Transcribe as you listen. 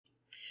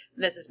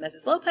This is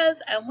Mrs.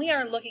 Lopez, and we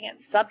are looking at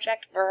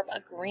subject-verb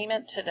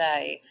agreement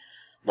today.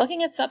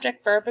 Looking at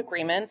subject-verb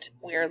agreement,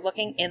 we are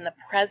looking in the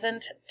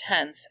present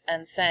tense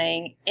and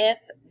saying if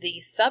the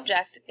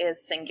subject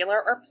is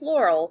singular or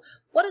plural,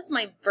 what does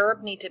my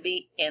verb need to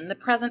be in the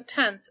present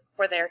tense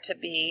for there to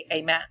be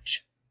a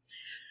match?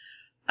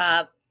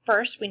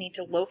 First, we need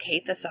to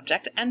locate the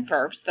subject and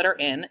verbs that are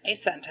in a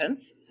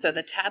sentence. So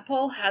the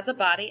tadpole has a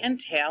body and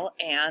tail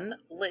and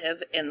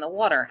live in the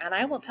water. And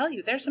I will tell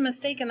you, there's a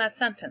mistake in that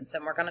sentence,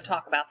 and we're going to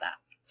talk about that.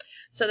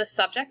 So the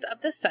subject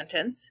of the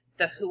sentence,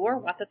 the who or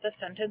what that the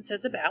sentence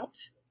is about,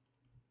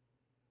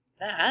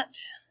 that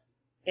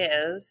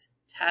is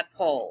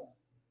tadpole.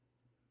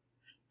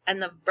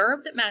 And the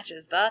verb that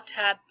matches the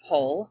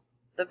tadpole,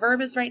 the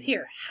verb is right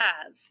here,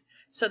 has.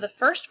 So the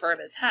first verb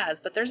is has,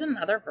 but there's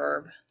another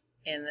verb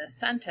in this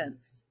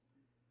sentence.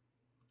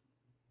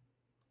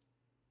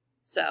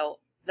 So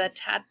the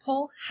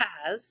tadpole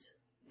has,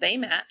 they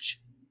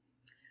match,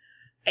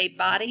 a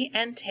body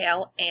and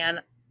tail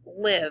and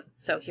live.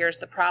 So here's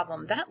the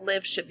problem. That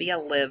live should be a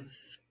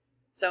lives.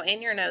 So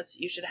in your notes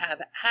you should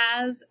have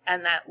has,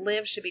 and that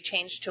live should be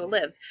changed to a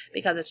lives.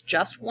 Because it's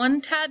just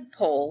one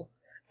tadpole,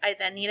 I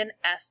then need an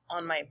S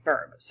on my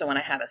verb. So when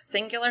I have a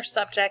singular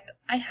subject,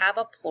 I have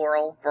a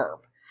plural verb.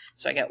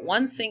 So I get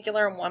one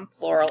singular and one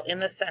plural in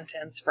the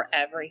sentence for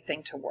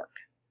everything to work.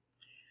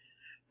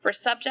 For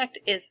subject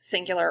is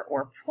singular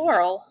or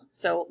plural,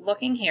 so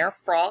looking here,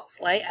 frogs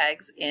lay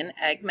eggs in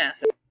egg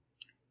masses.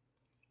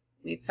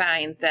 We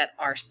find that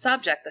our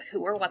subject, the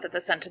who or what that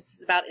the sentence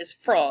is about, is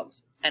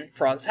frogs. And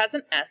frogs has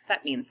an S,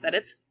 that means that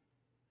it's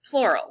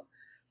plural.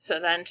 So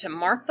then to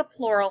mark the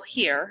plural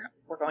here,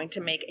 we're going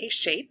to make a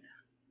shape.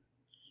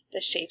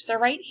 The shapes are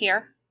right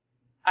here.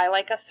 I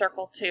like a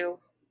circle to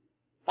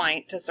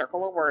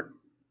circle a word.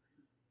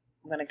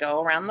 I'm going to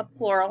go around the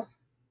plural,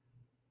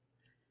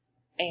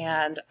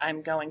 and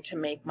I'm going to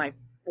make my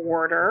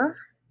border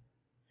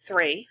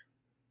 3.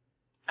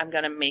 I'm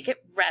going to make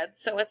it red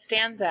so it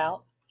stands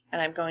out,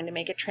 and I'm going to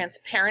make it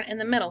transparent in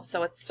the middle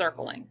so it's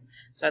circling.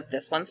 So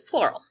this one's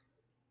plural.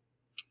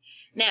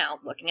 Now,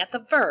 looking at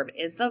the verb,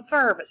 is the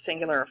verb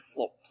singular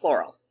or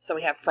plural? So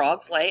we have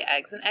frogs lay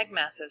eggs in egg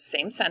masses,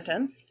 same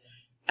sentence,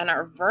 and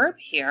our verb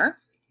here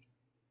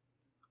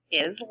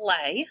is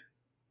lay.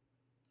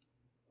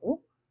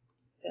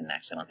 Didn't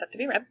actually want that to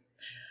be red.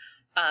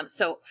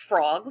 So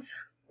frogs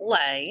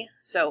lay.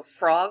 So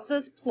frogs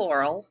is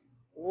plural.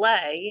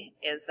 Lay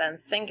is then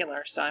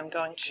singular. So I'm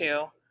going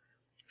to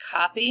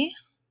copy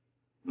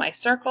my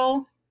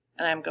circle,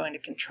 and I'm going to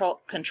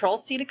control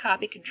C to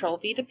copy, control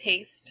V to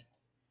paste,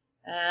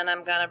 and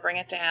I'm going to bring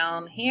it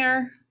down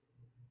here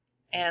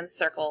and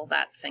circle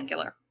that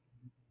singular.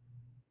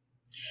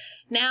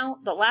 Now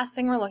the last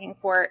thing we're looking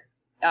for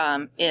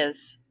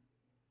is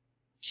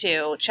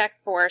to check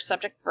for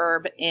subject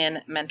verb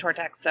in mentor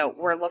text. So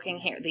we're looking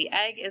here. The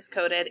egg is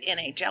coated in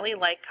a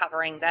jelly-like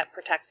covering that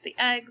protects the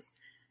eggs.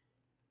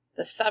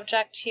 The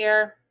subject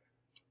here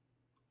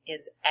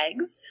is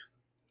eggs,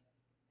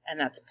 and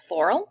that's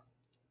plural.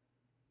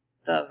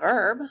 The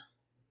verb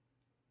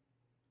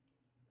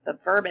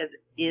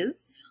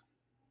is.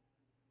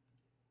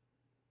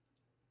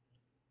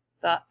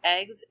 The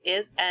eggs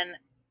is, and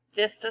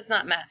this does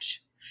not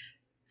match.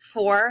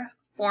 For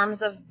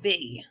forms of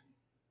be,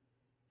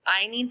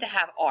 I need to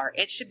have are.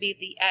 It should be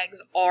the eggs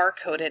are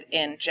coated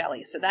in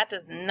jelly. So that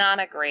does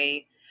not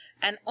agree.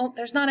 And oh,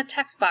 there's not a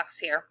text box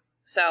here.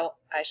 So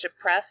I should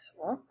press,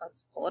 well,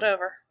 let's pull it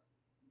over,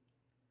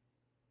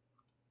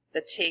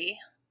 the T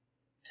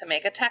to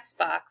make a text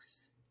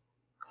box.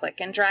 Click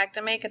and drag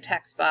to make a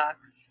text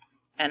box.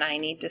 And I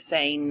need to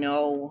say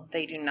no,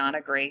 they do not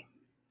agree.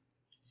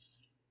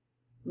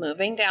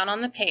 Moving down on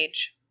the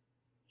page,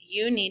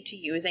 you need to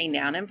use a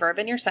noun and verb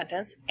in your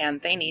sentence,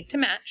 and they need to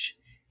match.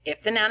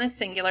 If the noun is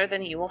singular,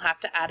 then you will have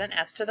to add an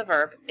S to the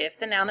verb. If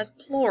the noun is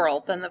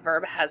plural, then the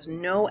verb has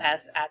no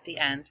S at the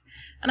end.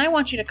 And I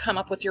want you to come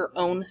up with your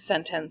own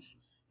sentence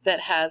that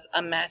has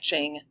a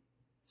matching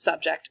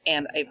subject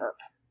and a verb.